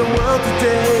way in the world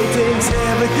today takes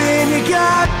everything you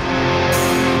got.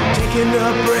 Taking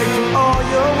a break from all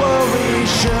your worries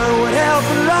sure would help a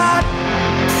lot.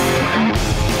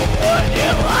 Would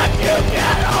you like to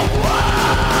get away?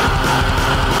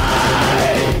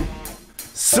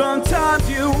 Sometimes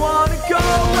you want to go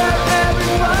where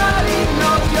everybody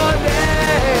knows your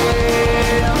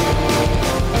name,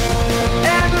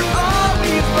 and they're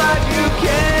always glad you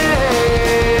came.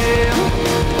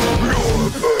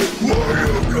 Why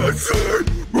I'm not saying,